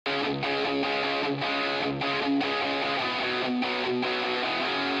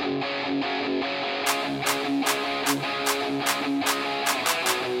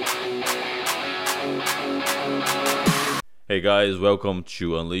Hey guys, welcome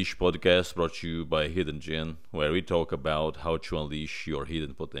to Unleash Podcast brought to you by Hidden Gen, where we talk about how to unleash your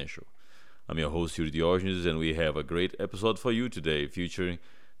hidden potential. I'm your host, Yuri Diogenes, and we have a great episode for you today featuring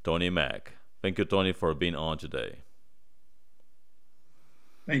Tony Mack. Thank you, Tony, for being on today.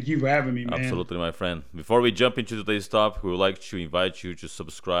 Thank you for having me, man. Absolutely, my friend. Before we jump into today's topic, we would like to invite you to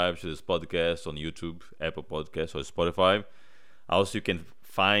subscribe to this podcast on YouTube, Apple Podcasts, or Spotify. Also, you can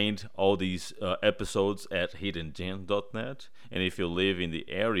find all these episodes at hiddengen.net. And if you live in the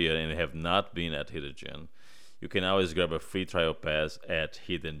area and have not been at Hidden Gen, you can always grab a free trial pass at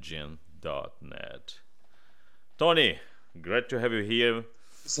hiddengen.net. Tony, great to have you here.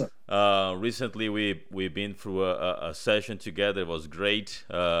 So, Recently, we've been through a session together. It was great.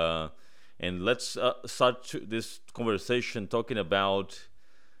 And let's start this conversation talking about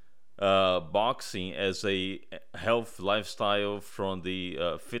boxing as a health lifestyle from the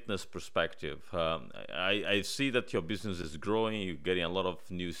fitness perspective. I see that your business is growing. You're getting a lot of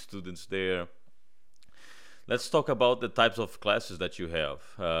new students there. Let's talk about the types of classes that you have.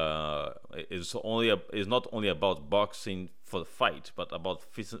 It's not only about boxing for the fight, but about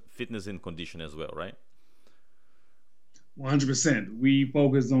fitness and condition as well, right? 100%. We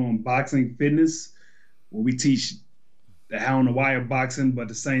focus on boxing fitness, where we teach the how and the why of boxing, but at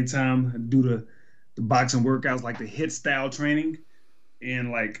the same time, do the boxing workouts like the hit style training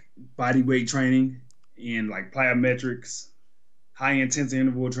and like body weight training and like plyometrics, high intensity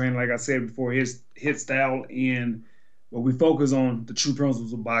interval training, like I said before, hit style. And what we focus on the true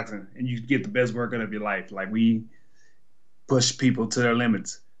principles of boxing, and you get the best workout of your life. Like we push people to their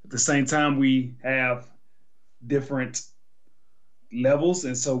limits. At the same time, we have different levels,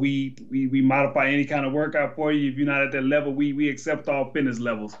 and so we modify any kind of workout for you. If you're not at that level, we accept all fitness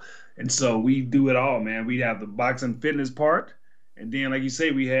levels, and so we do it all, man. We have the boxing fitness part, and then like you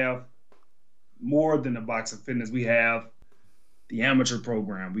say, we have more than the boxing fitness. We have the amateur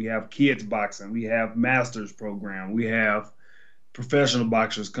program, we have kids boxing, we have masters program, we have professional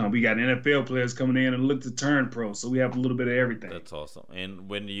boxers come. We got NFL players coming in and look to turn pro, so we have a little bit of everything. That's awesome. And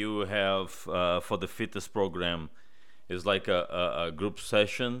when you have for the fitness program, it's like a group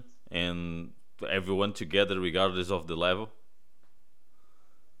session and everyone together, regardless of the level.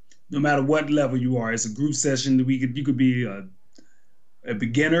 No matter what level you are, it's a group session. You could be a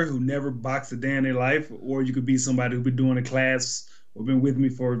beginner who never boxed a day in their life, or you could be somebody who's been doing a class or been with me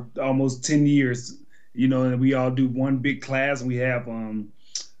for almost 10 years. And we all do one big class. We have an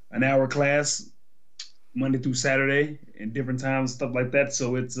hour class Monday through Saturday and different times, stuff like that.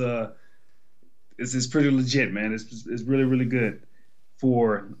 So it's pretty legit, man. It's really, really good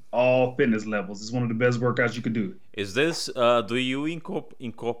for all fitness levels. It's one of the best workouts you could do. Is this, do you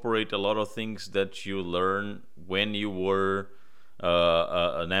incorporate a lot of things that you learn when you were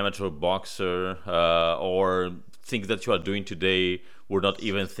an amateur boxer, or things that you are doing today were not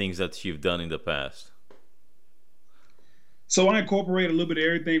even things that you've done in the past? So I incorporated a little bit of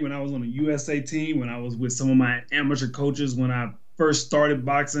everything when I was on the USA team, when I was with some of my amateur coaches, when I first started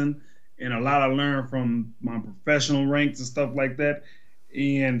boxing, and a lot I learned from my professional ranks and stuff like that.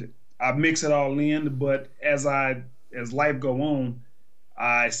 And I mix it all in, but as life go on,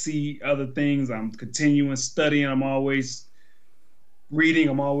 I see other things. I'm continuing studying. I'm always reading.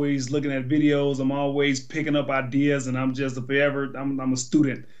 I'm always looking at videos. I'm always picking up ideas, and I'm just a forever. I'm a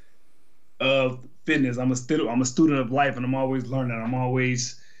student of fitness. I'm a student of life, and I'm always learning. I'm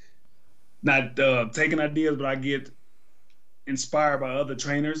always not taking ideas, but I get inspired by other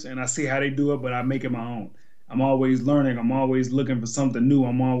trainers, and I see how they do it, but I make it my own. I'm always learning. I'm always looking for something new.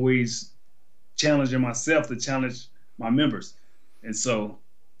 I'm always challenging myself to challenge my members, and so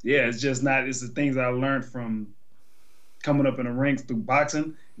yeah, it's just not. It's the things that I learned from coming up in the ranks through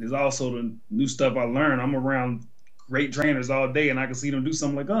boxing. There's also the new stuff I learned. I'm around great trainers all day, and I can see them do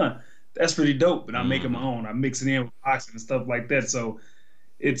something like, that's pretty dope. But I'm making my Hmm. own. I'm mixing in with boxing and stuff like that. So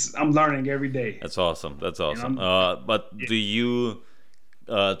I'm learning every day, That's awesome. That's and awesome. I'm But yeah. do you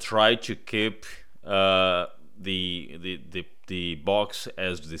try to keep the box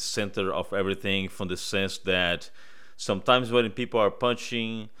as the center of everything, from the sense that sometimes when people are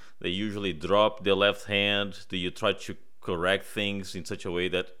punching, they usually drop their left hand? Do you try to correct things in such a way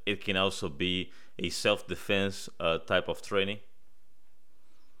that it can also be a self-defense type of training?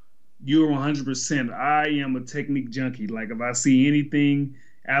 You're 100%. I am a technique junkie. Like if I see anything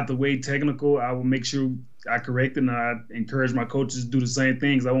out the way technical, I will make sure I correct it, and I encourage my coaches to do the same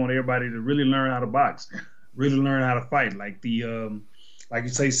things. I want everybody to really learn how to box, really learn how to fight, like you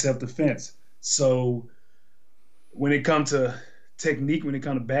say, self defense. So when it comes to technique when it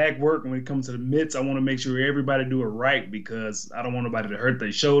comes to bag work, when it comes to the mitts. I want to make sure everybody do it right because I don't want nobody to hurt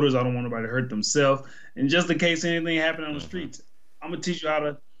their shoulders. I don't want nobody to hurt themselves. And just in case anything happen on the streets, I'm gonna teach you how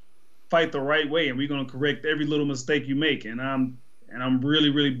to fight the right way, and we're gonna correct every little mistake you make. And I'm really,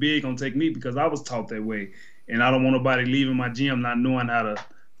 really big on technique because I was taught that way. And I don't want nobody leaving my gym not knowing how to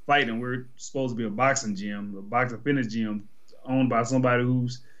fight. And we're supposed to be a boxing gym, a boxing fitness gym owned by somebody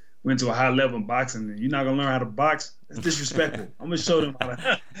who's went to a high level in boxing. And you're not gonna learn how to box. It's disrespectful. I'm gonna show them how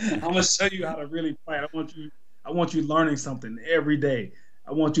to. I'm gonna show you how to really fight. I want you learning something every day.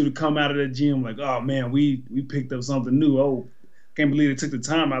 I want you to come out of the gym like, oh man, we picked up something new. Oh, can't believe they took the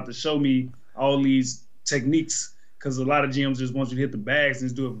time out to show me all these techniques. Because a lot of gyms just want you to hit the bags and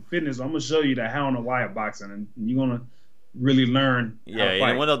just do it for fitness. So I'm gonna show you the how and the why of boxing, and you're gonna really learn. Yeah,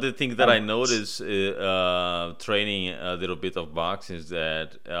 and one of the things that I notice training a little bit of boxing is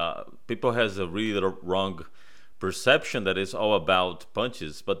that people has a really wrong perception that it's all about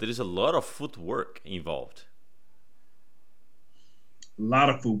punches, but there is a lot of footwork involved. A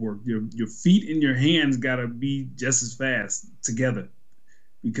lot of footwork. Your feet and your hands gotta be just as fast together,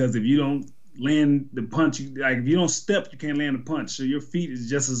 because if you don't land the punch, like if you don't step, you can't land the punch. So your feet is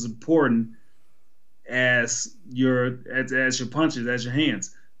just as important as your punches, as your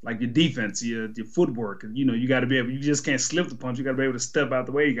hands. Like your defense, your footwork. You got to be able. You just can't slip the punch. You got to be able to step out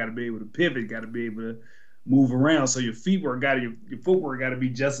the way. You got to be able to pivot. You got to be able to move around. So your footwork got to be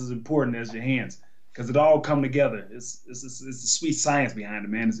just as important as your hands, because it all come together. It's a sweet science behind it,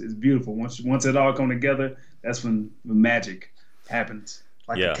 man. It's beautiful. Once it all come together, that's when the magic happens.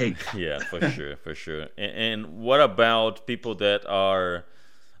 Like a cake. Yeah, for sure. And what about people that are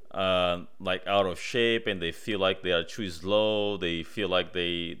like out of shape and they feel like they are too slow? They feel like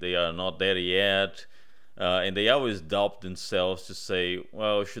they are not there yet, and they always doubt themselves to say,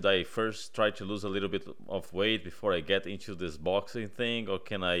 well, should I first try to lose a little bit of weight before I get into this boxing thing, or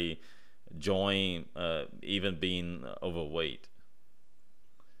can I join even being overweight?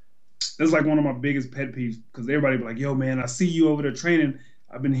 That's like one of my biggest pet peeves, because everybody be like, yo man, I see you over there training.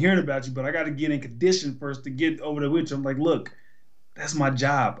 I've been hearing about you, but I got to get in condition first to get over there with you. I'm like, look, that's my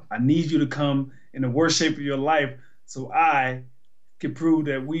job. I need you to come in the worst shape of your life so I can prove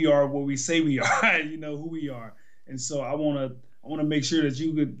that we are what we say we are, who we are. And so I want to make sure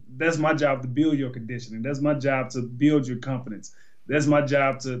that that's my job, to build your conditioning. That's my job to build your confidence. That's my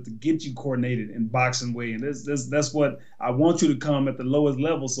job to get you coordinated in boxing way. And that's what I want you to come at the lowest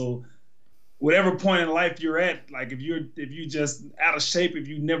level. So whatever point in life you're at, like if you just out of shape, if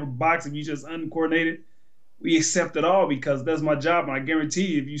you never box, if you just uncoordinated, we accept it all, because that's my job. And I guarantee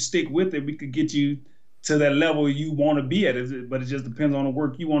you, if you stick with it, we could get you to that level you want to be at. But it just depends on the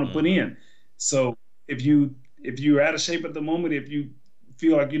work you want to put in. So if you're out of shape at the moment, if you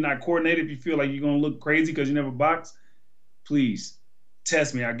feel like you're not coordinated, if you feel like you're going to look crazy because you never boxed, please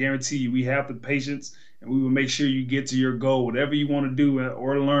test me. I guarantee you, we have the patience, and we will make sure you get to your goal, whatever you want to do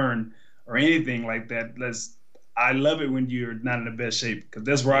or learn or anything like that. I love it when you're not in the best shape, because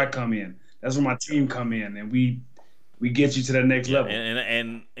that's where I come in. That's where my team come in, and we get you to that next level.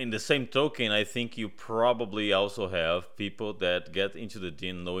 And in the same token, I think you probably also have people that get into the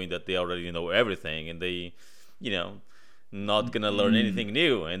gym knowing that they already know everything, and they, not gonna learn anything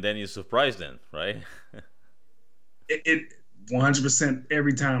new, and then you surprise them, right? it 100%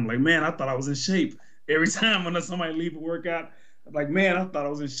 every time. Like, man, I thought I was in shape. Every time when somebody leave a workout, I'm like, man, I thought I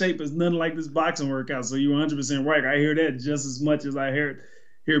was in shape. It's nothing like this boxing workout. So you're 100% right. I hear that just as much as I hear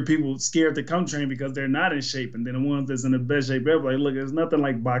people scared to come train because they're not in shape. And then the ones that's in the best shape ever, like, look, it's nothing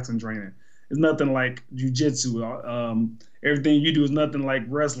like boxing training. It's nothing like jiu-jitsu. Everything you do is nothing like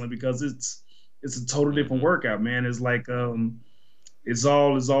wrestling, because it's a total different workout, man. It's like it's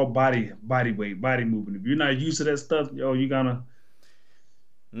all body weight, body movement. If you're not used to that stuff, you're gonna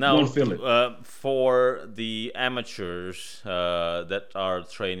feel it. For the amateurs that are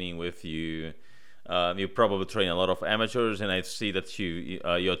training with you, you probably train a lot of amateurs, and I see that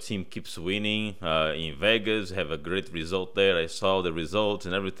your team keeps winning in Vegas, have a great result there. I saw the results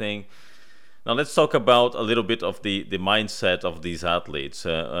and everything. Now let's talk about a little bit of the mindset of these athletes,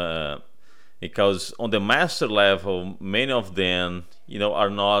 because on the master level, many of them, are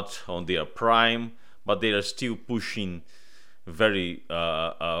not on their prime, but they are still pushing very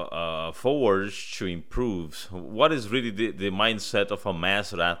forward to improve. What is really the mindset of a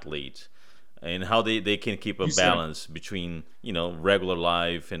master athlete, and how they can keep a balance between regular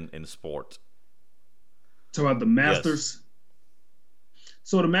life and sport? Talk about the masters. Yes.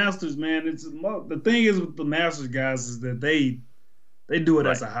 So the masters, man, the thing is with the masters guys is that they do it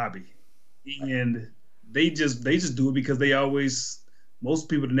as a hobby, and they just do it because most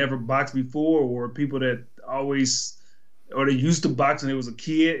people that never boxed before, or people that always or they used to box when they was a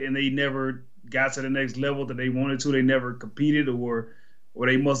kid and they never got to the next level that they wanted to. They never competed, or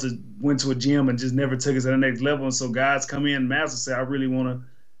they must have went to a gym and just never took it to the next level. And so guys come in, masters say, I really want to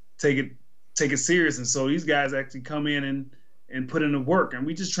take it serious. And so these guys actually come in and put in the work. And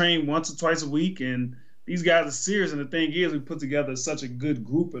we just train once or twice a week. And these guys are serious. And the thing is, we put together such a good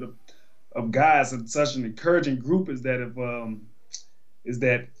group of guys and such an encouraging group is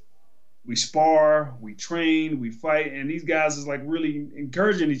that we spar, we train, we fight, and these guys is like really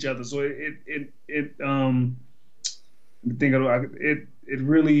encouraging each other. So it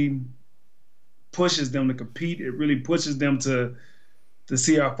really pushes them to compete. It really pushes them to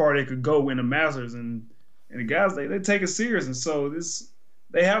see how far they could go in the Masters, and the guys they take it serious. And so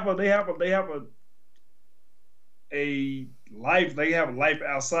they have a life. They have a life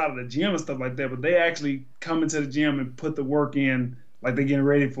outside of the gym and stuff like that, but they actually come into the gym and put the work in like they're getting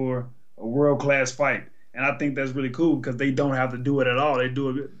ready for a world-class fight. And I think that's really cool because they don't have to do it at all. They do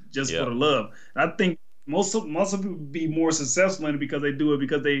it just for the love. And I think most of people be more successful in it because they do it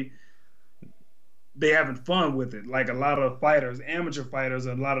because they having fun with it. Like a lot of fighters, amateur fighters,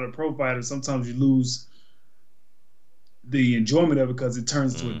 and a lot of the pro fighters, sometimes you lose the enjoyment of it because it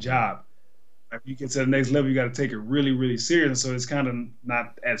turns into a job. If you get to the next level, you got to take it really, really serious. So it's kind of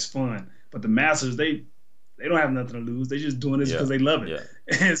not as fun. But the Masters, they don't have nothing to lose. They're just doing this because they love it. Yeah.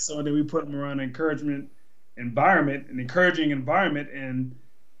 And so then we put them around an encouraging environment, and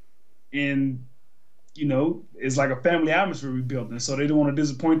you know, it's like a family atmosphere we built. And so they don't want to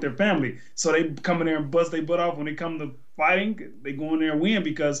disappoint their family. So they come in there and bust their butt off. When they come to fighting, they go in there and win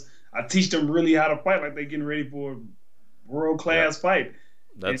because I teach them really how to fight like they're getting ready for a world-class fight.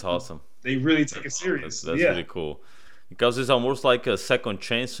 That's awesome. They really take it serious. That's really cool. Because it's almost like a second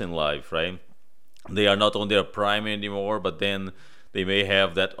chance in life, right? They are not on their prime anymore, but then they may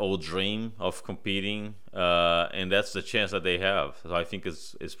have that old dream of competing, and that's the chance that they have. So I think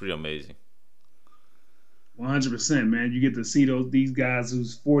it's pretty amazing. 100%, man. You get to see these guys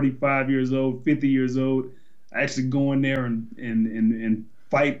who's 45 years old, 50 years old, actually go in there and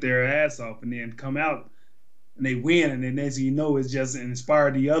fight their ass off, and then come out and they win, and then as you know, it's just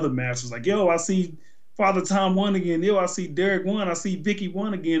inspired the other masters. Like, yo, I see Father Tom won again. Yo, I see Derek won. I see Vicky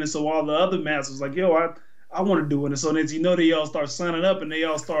won again. And so all the other masters like, yo, I want to do it. And so then you know they all start signing up and they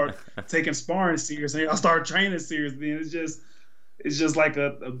all start taking sparring serious and they all start training serious. Then it's just like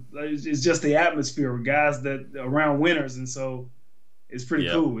it's just the atmosphere with guys that around winners. And so it's pretty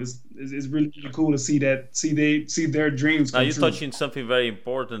cool. It's really, really cool to see their dreams come true. Now you're true. touching something very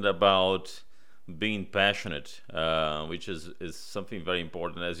important about being passionate, which is something very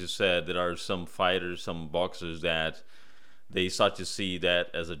important. As you said, there are some fighters, some boxers that they start to see that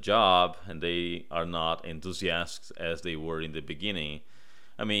as a job and they are not enthusiastic as they were in the beginning.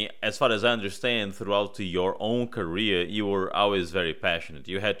 I mean, as far as I understand, throughout your own career, you were always very passionate.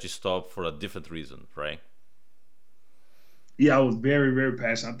 You had to stop for a different reason, right? Yeah, I was very, very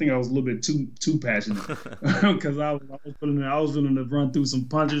passionate. I think I was a little bit too passionate because I was willing to run through some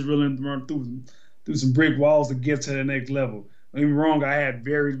punches, willing to run through some brick walls to get to the next level. Don't get me wrong, I had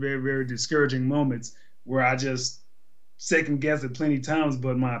very, very, very discouraging moments where I just second guessed it plenty of times,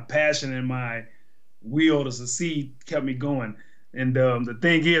 but my passion and my will to succeed kept me going. And the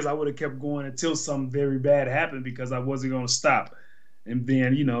thing is, I would have kept going until something very bad happened because I wasn't going to stop. And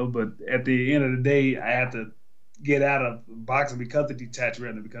then, you know, but at the end of the day, I had to get out of boxing because of detached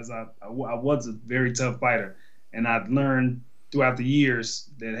retina, because I was a very tough fighter. And I've learned throughout the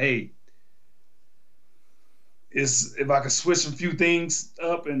years that, hey, if I could switch a few things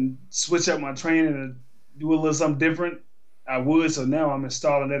up and switch up my training and do a little something different, I would. So now I'm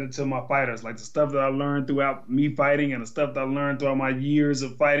installing that into my fighters. Like the stuff that I learned throughout me fighting and the stuff that I learned throughout my years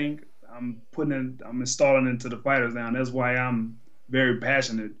of fighting, I'm installing into the fighters now. And that's why I'm very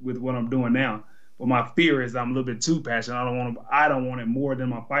passionate with what I'm doing now. But my fear is I'm a little bit too passionate. I don't want it more than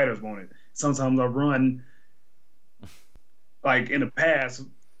my fighters want it. Sometimes I run, like in the past,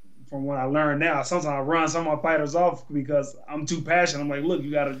 from what I learned now, sometimes I run some of my fighters off because I'm too passionate. I'm like, look,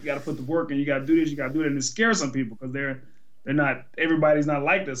 you gotta put the work in, you gotta do this, you gotta do it, and it scares some people because they're not, everybody's not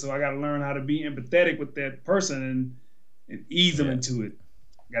like this. So I gotta learn how to be empathetic with that person and ease them into it.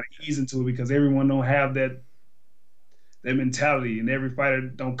 I gotta ease into it because everyone don't have that mentality, and every fighter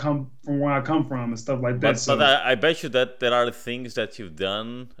don't come from where I come from and stuff like that. But I bet you that there are things that you've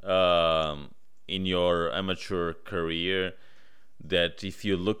done in your amateur career that if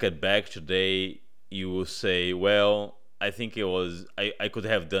you look at back today, you will say, well, I think I could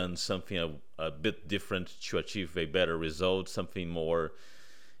have done something a bit different to achieve a better result, something more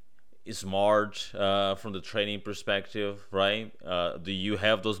smart from the training perspective, right? Do you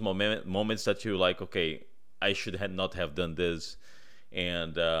have those moments that you're like, okay, I should have not have done this,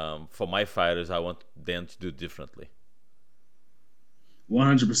 and for my fighters, I want them to do differently.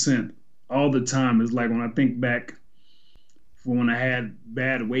 100%. All the time. It's like when I think back for when I had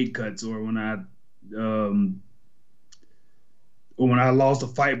bad weight cuts, um, or when I lost a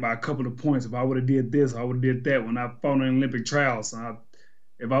fight by a couple of points. If I would have did this, I would have did that. When I fought in Olympic trials,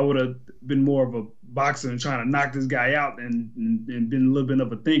 if I would have been more of a boxer and trying to knock this guy out and been a little bit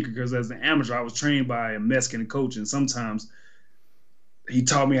of a thinker, because as an amateur, I was trained by a Mexican coach, and sometimes he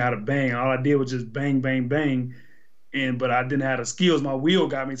taught me how to bang. All I did was just bang, bang, bang. But I didn't have the skills. My will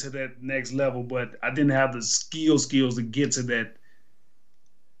got me to that next level, but I didn't have the skills to get to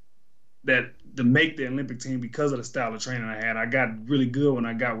that to make the Olympic team because of the style of training I had. I got really good when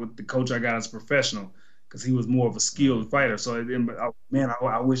I got with the coach I got as a professional, because he was more of a skilled fighter. So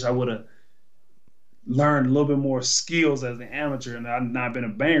I wish I would have learned a little bit more skills as an amateur and I'd not been a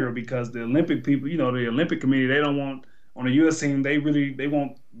banger, because the Olympic people, the Olympic committee, they don't want, on the U.S. team, they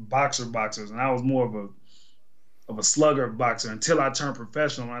want boxers, and I was more of a slugger boxer until I turned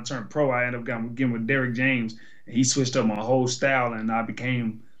professional. When I turned pro, I ended up getting with Derrick James, and he switched up my whole style, and I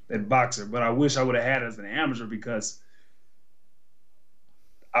became that boxer. But I wish I would have had it as an amateur, because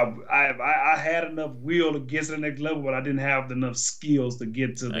I had enough will to get to the next level, but I didn't have enough skills to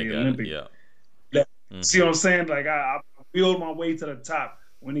get to the Olympic level. Mm-hmm. See what I'm saying? Like I willed my way to the top.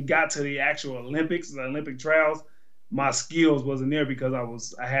 When it got to the actual Olympics, the Olympic trials, my skills wasn't there because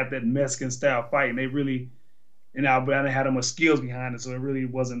I had that Mexican style fight, and they really, but I didn't have that much skills behind it, so it really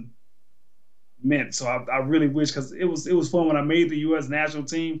wasn't meant. So I really wish, because it was fun when I made the U.S. national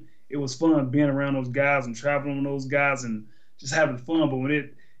team. It was fun being around those guys and traveling with those guys and just having fun. But when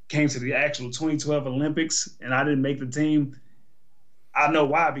it came to the actual 2012 Olympics and I didn't make the team, I know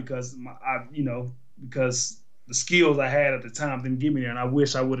why, because because the skills I had at the time didn't get me there, and I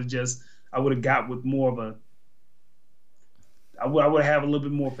wish I would have got with more of a. I would have a little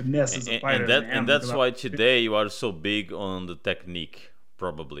bit more finesse as a fighter. And that's why today you are so big on the technique,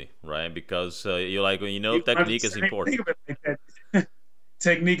 probably, right? Because you're like, technique is important.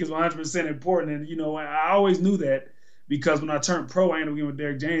 Technique is 100% important, and I always knew that, because when I turned pro, I ended up getting with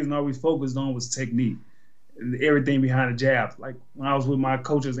Derrick James, and all we focused on was technique, everything behind the jab. Like when I was with my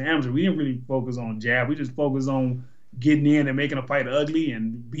coaches and amateur, we didn't really focus on jab. We just focused on getting in and making a fight ugly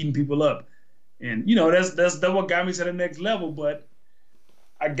and beating people up. And that's what got me to the next level. But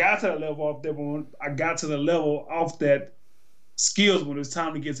I got to the level off that when I got to the level off that skills, when it was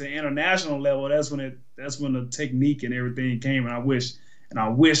time to get to the international level, that's when the technique and everything came. And I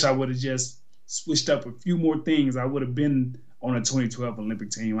wish I would have just switched up a few more things. I would have been on a 2012 Olympic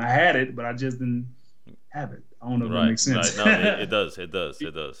team. I had it, but I just didn't have it. I don't know if that makes sense. Right. No, it does. It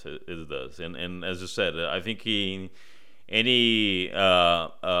does. And as you said, I think in any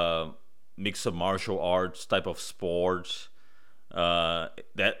mixed martial arts type of sports,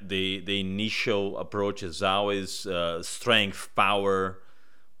 that the initial approach is always strength, power,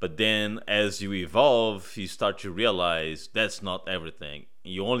 but then as you evolve, you start to realize that's not everything.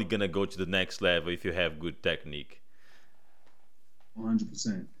 You're only gonna go to the next level if you have good technique.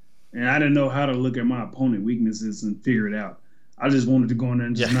 100%. And I didn't know how to look at my opponent weaknesses and figure it out. I just wanted to go in there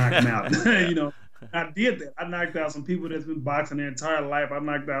and just knock them out. I did that. I knocked out some people that's been boxing their entire life. I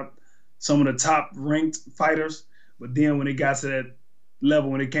knocked out some of the top ranked fighters. But then when it got to that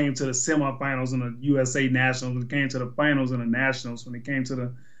level, when it came to the semifinals in the USA Nationals, when it came to the finals in the Nationals, when it came to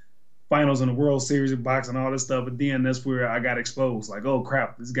the finals in the World Series of boxing, all this stuff, but then that's where I got exposed. Like, oh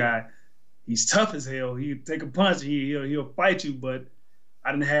crap, this guy, he's tough as hell. He'll take a punch, he'll fight you, but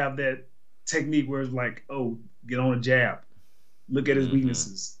I didn't have that technique where it's like, oh, get on a jab, look at his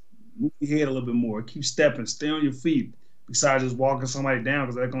weaknesses, move your head a little bit more, keep stepping, stay on your feet, besides just walking somebody down,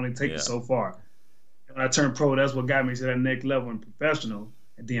 because that can only take you so far. And when I turned pro, that's what got me to that next level in professional,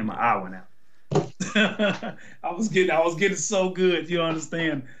 and then my eye went out. I was getting so good, you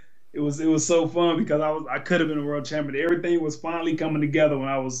understand? It was so fun, because I could have been a world champion. Everything was finally coming together when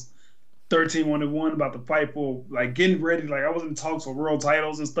I was 13-1-1, about to fight for, like, getting ready. Like, I was in talks for world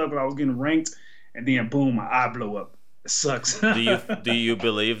titles and stuff, but I was getting ranked, and then boom, my eye blew up. It sucks. Do you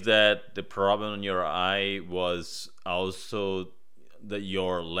believe that the problem in your eye was also that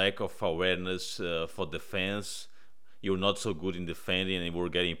your lack of awareness for defense? You're not so good in defending, and you were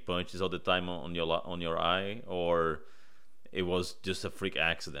getting punches all the time on your eye, or it was just a freak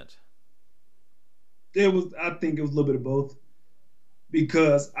accident? I think it was a little bit of both.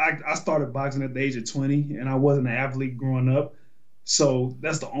 Because I started boxing at the age of 20, and I wasn't an athlete growing up. So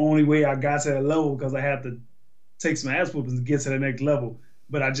that's the only way I got to that level, because I had to take some ass whoopings to get to the next level.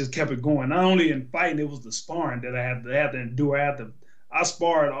 But I just kept it going. Not only in fighting, it was the sparring that I had to endure. I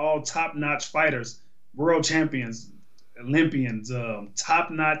sparred all top-notch fighters world champions, Olympians,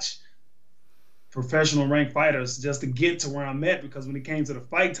 top notch professional ranked fighters just to get to where I'm at. Because when it came to the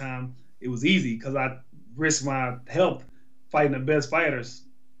fight time, it was easy because I risked my health fighting the best fighters.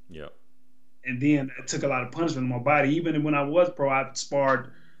 Yeah. And then it took a lot of punishment in my body. Even when I was pro, I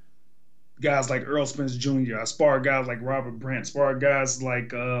sparred guys like Earl Spence Jr. I sparred guys like Robert Brant. Sparred guys like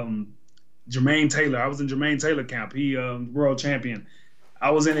Jermaine Taylor. I was in Jermaine Taylor camp. He world champion. I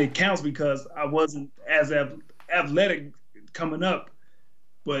was in it counts because I wasn't as athletic coming up.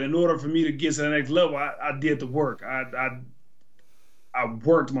 But in order for me to get to the next level, I did the work. I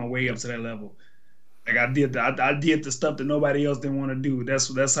worked my way up to that level. Like I did the stuff that nobody else didn't want to do.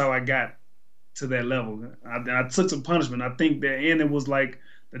 That's how I got to that level. I took some punishment. I think that, and it was like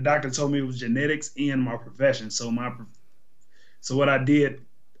the doctor told me it was genetics and my profession. So what I did,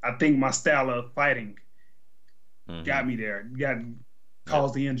 I think my style of fighting got me there. Got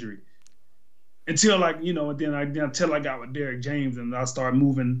caused the injury until like and then until I got with Derek James and I started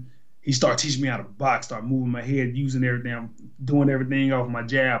moving. He started teaching me how to box. Start moving my head, using everything, doing everything off my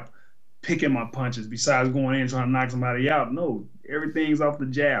jab, picking my punches. Besides going in and trying to knock somebody out, no, everything's off the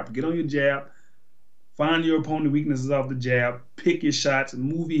jab. Get on your jab. Find your opponent's weaknesses off the jab. Pick your shots.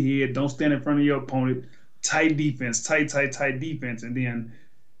 Move your head. Don't stand in front of your opponent. Tight defense. Tight defense. And then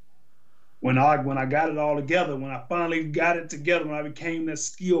when I got it all together, when I finally got it together, when I became that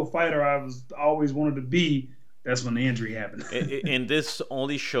skilled fighter I was always wanted to be, that's when the injury happened. And this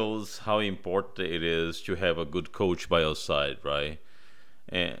only shows how important it is to have a good coach by your side, right?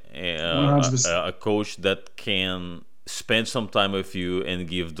 A coach that can spend some time with you and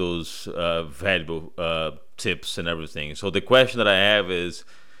give those valuable tips and everything. So the question that I have is,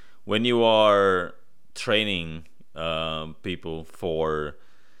 when you are training people for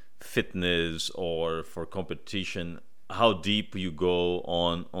fitness or for competition, how deep you go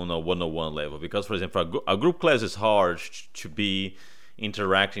on a one-on-one level? Because, for example, a group class is hard to be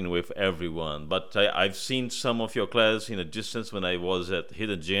interacting with everyone, but I've seen some of your class in a distance when I was at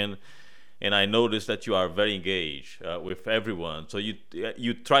Hidden Gym, and I noticed that you are very engaged with everyone. So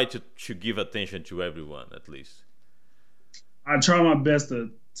you try to give attention to everyone at least. I try my best to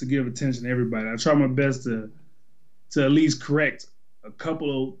give attention to everybody. I try my best to at least correct a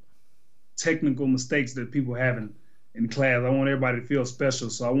couple of technical mistakes that people have in class. I want everybody to feel special,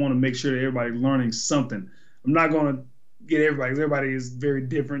 so I want to make sure that everybody's learning something. I'm not going to get everybody, because everybody is very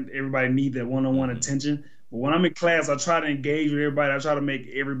different. Everybody needs that one-on-one attention. But when I'm in class, I try to engage with everybody. I try to make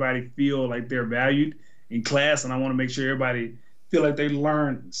everybody feel like they're valued in class, and I want to make sure everybody feel like they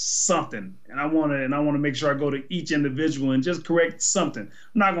learn something. And I want to make sure I go to each individual and just correct something.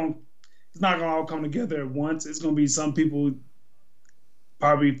 It's not gonna all come together at once. It's gonna be some people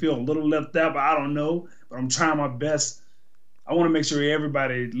probably feel a little left out, but I don't know. But I'm trying my best. I want to make sure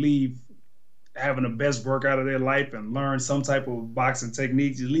everybody leave having the best workout of their life and learn some type of boxing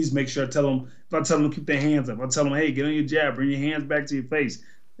techniques. At least make sure if I tell them to keep their hands up, I tell them, hey, get on your jab, bring your hands back to your face.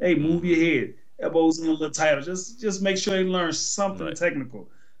 Hey, move your head, elbows in a little tighter. Just make sure they learn something technical,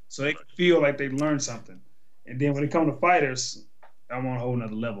 so they can feel like they learned something. And then when it comes to fighters, I'm on a whole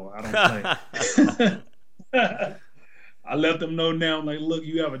nother level. I don't play. I let them know now, I'm like, look,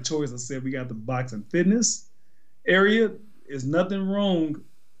 you have a choice. I said, we got the boxing fitness area. There's nothing wrong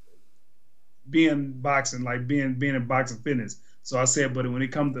being boxing, like being in boxing fitness. So I said, but when it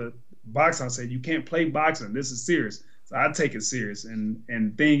comes to boxing, I said, you can't play boxing. This is serious. So I take it serious.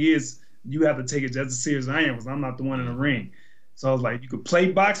 And thing is, you have to take it just as serious as I am, because I'm not the one in the ring. So I was like, you could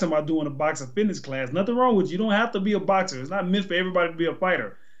play boxing by doing a boxing fitness class. Nothing wrong with you. You don't have to be a boxer. It's not meant for everybody to be a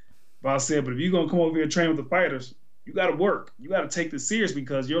fighter. But I said, but if you're going to come over here and train with the fighters, you got to work. You got to take this serious,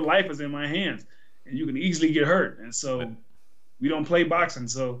 because your life is in my hands and you can easily get hurt. And so we don't play boxing.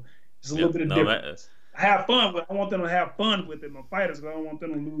 So it's a little bit of difference. I have fun, but I want them to have fun with it, my fighters, because I don't want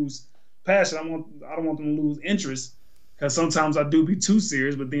them to lose passion. I don't want them to lose interest, because sometimes I do be too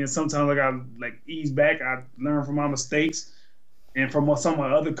serious, but then sometimes I got to like ease back. I learn from my mistakes and from some of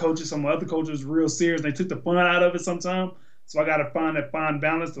my other coaches. Some of my other coaches were real serious. They took the fun out of it sometimes. So I got to find that fine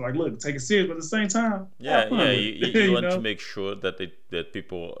balance to like, look, take it serious, but at the same time, you want to make sure that that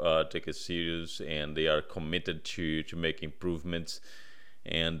people take it serious and they are committed to make improvements,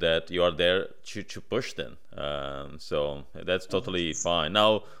 and that you are there to push them. So that's totally fine.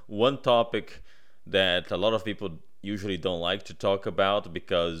 Now, one topic that a lot of people usually don't like to talk about,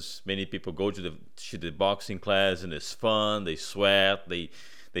 because many people go to the boxing class and it's fun, they sweat,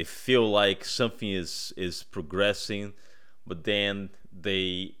 they feel like something is progressing, but then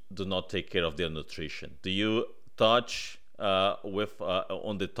they do not take care of their nutrition. Do you touch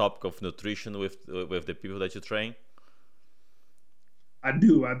on the topic of nutrition with the people that you train? I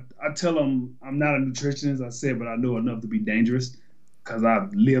do. I tell them I'm not a nutritionist, I said, but I know enough to be dangerous because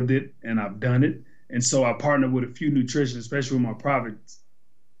I've lived it and I've done it. And so I partner with a few nutritionists, especially with my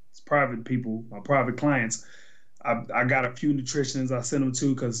private people, my private clients. I got a few nutritionists I send them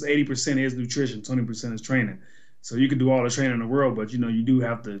to because 80% is nutrition, 20% is training. So you can do all the training in the world, but you do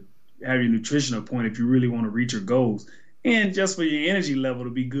have to have your nutrition on point if you really want to reach your goals. And just for your energy level to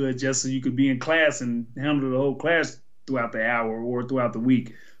be good, just so you could be in class and handle the whole class throughout the hour or throughout the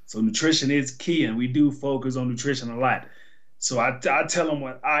week. So nutrition is key, and we do focus on nutrition a lot. So I tell them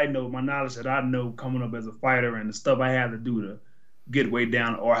what I know, my knowledge that I know coming up as a fighter and the stuff I had to do to get weight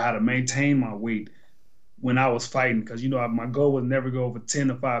down or how to maintain my weight when I was fighting. Because, my goal was never go over 10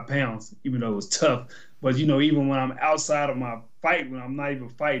 to 5 pounds, even though it was tough. But, even when I'm outside of my fight, when I'm not even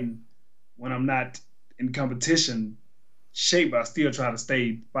fighting, when I'm not in competition shape, I still try to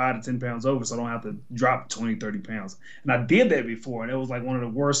stay 5 to 10 pounds over so I don't have to drop 20, 30 pounds. And I did that before, and it was like one of the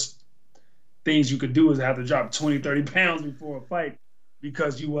worst things you could do is have to drop 20, 30 pounds before a fight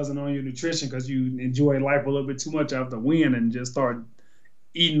because you wasn't on your nutrition because you enjoy life a little bit too much after win and just start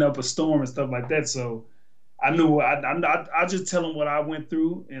eating up a storm and stuff like that. So I knew I just tell them what I went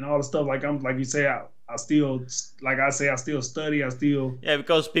through and all the stuff. Like you say, I still, like I say, I still study. I still Yeah,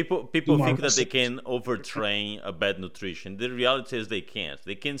 because people my think that they research. can overtrain a bad nutrition. The reality is they can't.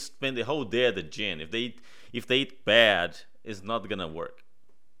 They can spend the whole day at the gym. If they eat bad, it's not gonna work.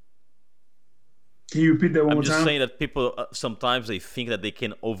 Can you repeat that one I'm more just time? saying that people sometimes they think that they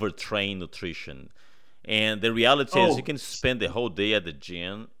can overtrain nutrition. And the reality is you Oh, can spend the whole day at the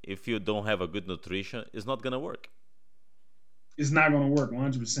gym. If you don't have a good nutrition, it's not gonna work. it's not going to work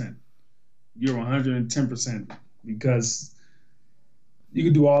 100%. You're 110% because you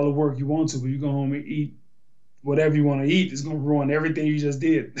can do all the work you want to, but you go home and eat whatever you want to eat. It's going to ruin everything you just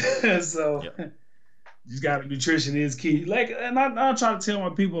did. So Yeah. you got nutrition is key. Like, and I try to tell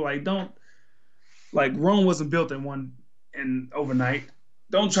my people like, don't like Rome wasn't built in one and overnight.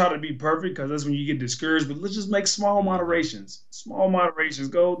 Don't try to be perfect because that's when you get discouraged. But let's just make small Hmm. moderations. Small moderations.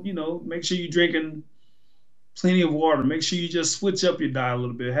 Go, make sure you're drinking plenty of water. Make sure you just switch up your diet a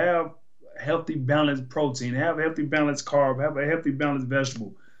little bit. Have healthy, balanced protein. Have healthy, balanced carb. Have a healthy, balanced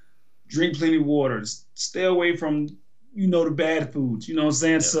vegetable. Drink plenty of water. Stay away from, the bad foods. You know what I'm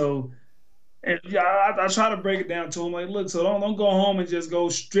saying? Yeah. So, and yeah, I try to break it down to them. Like, look, so don't go home and just go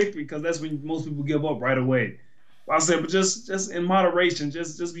strict because that's when most people give up right away. I said, but just in moderation,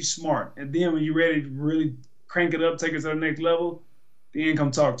 just be smart. And then when you're ready to really crank it up, take it to the next level, then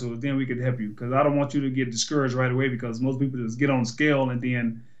come talk to us. Then we can help you because I don't want you to get discouraged right away because most people just get on the scale and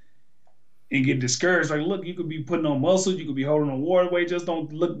get discouraged. Like, look, you could be putting on muscle, you could be holding on water weight. Just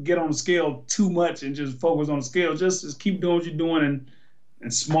don't get on the scale too much and just focus on the scale. Just keep doing what you're doing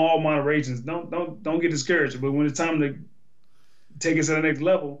and small moderations. Don't get discouraged. But when it's time to take it to the next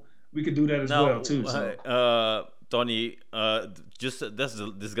level, we could do that as well Now, too. So Tony, just this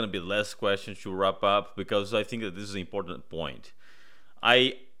is gonna be the last question to wrap up because I think that this is an important point.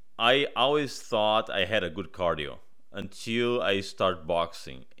 I I always thought I had a good cardio until I start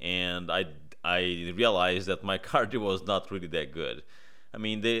boxing, and I realized that my cardio was not really that good. I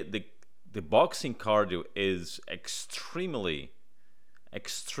mean, the boxing cardio is extremely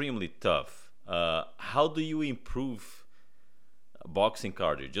tough. How do you improve boxing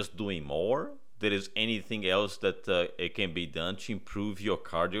cardio? Just doing more? There is anything else that it can be done to improve your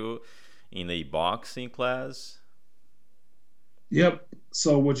cardio in a boxing class? yep.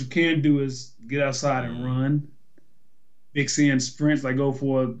 So what you can do is get outside and Mm, run, mix in sprints, like go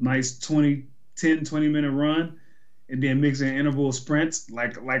for a nice 20 minute run, and then mix in interval sprints,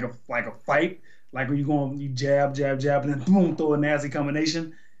 like a fight. Like when you go on, you jab, jab, jab, and then boom, throw a nasty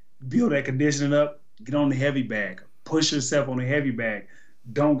combination. Build that conditioning up. Get on the heavy bag. Push yourself on the heavy bag.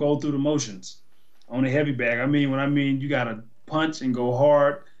 Don't go through the motions on the heavy bag. You gotta punch and go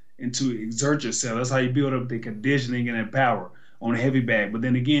hard and to exert yourself. That's how you build up the conditioning and that power on the heavy bag. But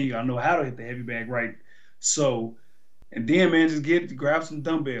then again, you gotta know how to hit the heavy bag right. So and then, man, just grab some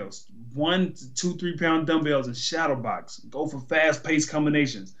dumbbells, 1 to 2, 3 pound dumbbells, and shadow box. Go for fast paced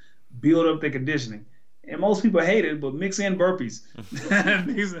combinations. Build up the conditioning. And most people hate it, but mix in burpees.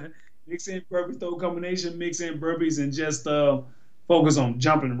 mix in burpees, throw combination, mix in burpees, and just focus on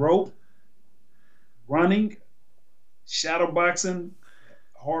jumping rope, running, shadow boxing,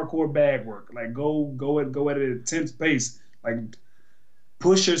 hardcore bag work. Like go at an intense pace. Like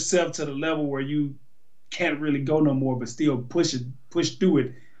push yourself to the level where you can't really go no more, but still push through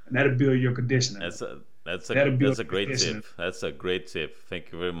it, and that'll build your conditioning. That'll build That's a your great conditioning. tip. That's a great tip.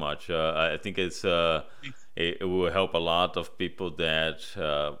 Thank you very much. I think it will help a lot of people that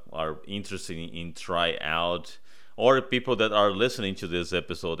are interested in try out or people that are listening to this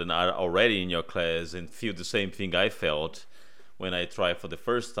episode and are already in your class and feel the same thing I felt when I tried for the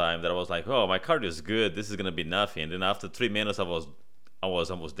first time, that I was like, oh, my cardio is good, this is gonna be nothing. And then after 3 minutes, I was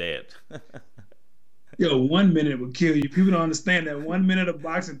almost dead. Yo, 1 minute would kill you. People don't understand that 1 minute of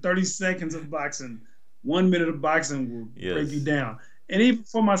boxing, 30 seconds of boxing, 1 minute of boxing will break you down. And even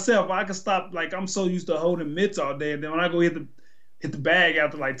for myself, I can stop. Like, I'm so used to holding mitts all day, and then when I go hit the bag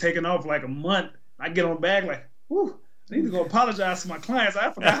after like taking off like a month, I get on the bag like, whew, I need to go apologize to my clients.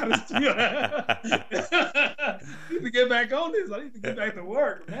 I forgot how this feels. I need to get back on this. I need to get back to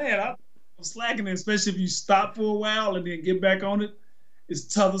work. Man, I'm slacking, especially if you stop for a while and then get back on it. It's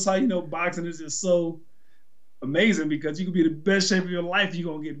tough. That's how you know boxing is just so amazing, because you can be in the best shape of your life,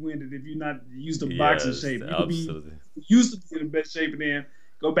 you're going to get winded if you're not used to boxing shape. You can be used to being in the best shape and then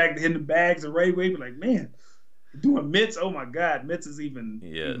go back to hitting the bags and right way, be like, man, doing mitts, oh my God, mitts is even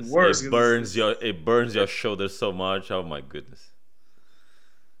worse. It burns your shoulders so much. Oh my goodness.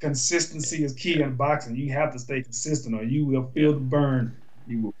 Consistency is key in boxing. You have to stay consistent or you will feel the burn.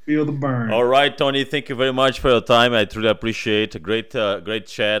 You will feel the burn. All right, Tony, thank you very much for your time. I truly appreciate it. Great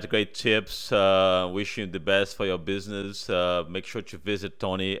chat, great tips. Wish you the best for your business. Make sure to visit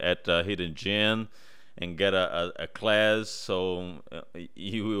Tony at Hidden Gem and get a class. So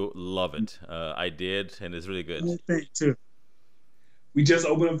you will love it. I did, and it's really good. Thank you. We just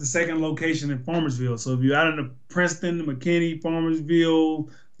opened up the second location in Farmersville. So if you're out in the Princeton, McKinney, Farmersville,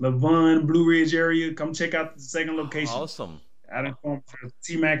 Lavon, Blue Ridge area, come check out the second location. Awesome. Out in Farmersville,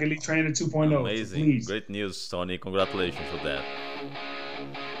 T-Mac Elite Trainer 2.0. Amazing. Great news, Tony. Congratulations for that.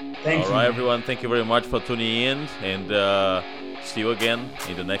 Thank you. All right, everyone. Thank you very much for tuning in, and see you again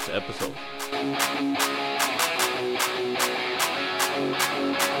in the next episode.